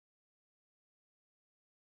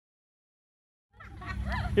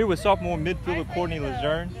Here with sophomore midfielder Courtney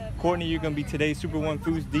LeJeune. Courtney, you're going to be today's Super One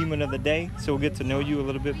Foods Demon of the Day, so we'll get to know you a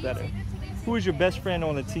little bit better. Who is your best friend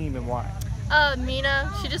on the team and why? Mina.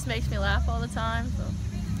 She just makes me laugh all the time, so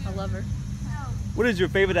I love her. What is your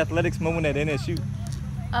favorite athletics moment at NSU?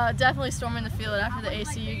 Definitely storming the field after the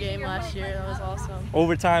ACU game last year. That was awesome.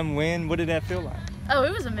 Overtime win, what did that feel like? Oh,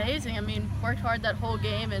 it was amazing. I mean, worked hard that whole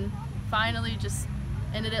game and finally just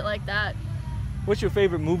ended it like that. What's your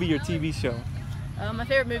favorite movie or TV show? My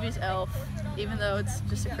favorite movie is Elf. Even though it's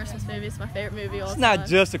just a Christmas movie, it's my favorite movie all the time. It's not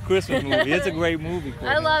just a Christmas movie, it's a great movie, Courtney.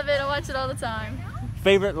 I love it, I watch it all the time.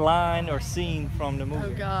 Favorite line or scene from the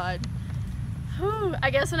movie? Oh God. Whew.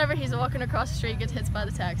 I guess whenever he's walking across the street, he gets hit by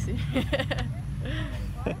the taxi.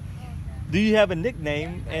 Do you have a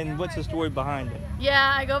nickname and what's the story behind it?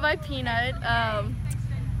 Yeah, I go by Peanut.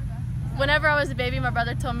 Whenever I was a baby, my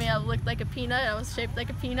brother told me I looked like a peanut. I was shaped like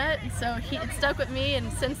a peanut, and so it stuck with me.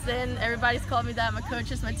 And since then, everybody's called me that. My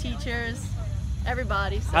coaches, my teachers,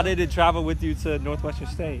 everybody. So. How did it travel with you to Northwestern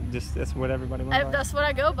State? Just that's what everybody went by. That's what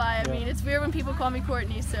I go by. I Yeah. mean, it's weird when people call me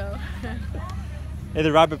Courtney. So. Hey,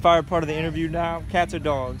 the rapid fire part of the interview now. Cats or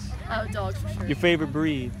dogs? Oh, dogs for sure. Your favorite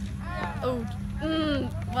breed? Oh,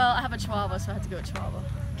 well, I have a Chihuahua, so I have to go with Chihuahua.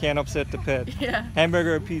 Can't upset the pet. Yeah.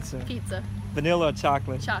 Hamburger or pizza? Pizza. Vanilla or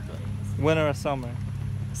chocolate? Chocolate. Winter or summer?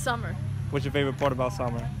 Summer. What's your favorite part about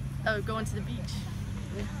summer? Oh, going to the beach.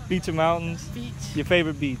 Beach or mountains? Beach. Your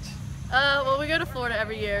favorite beach? Well, we go to Florida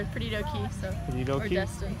every year. Pretty low-key, so. Pretty low-key? Or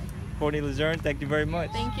Destin. Courtney LeJeune, thank you very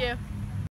much. Thank you.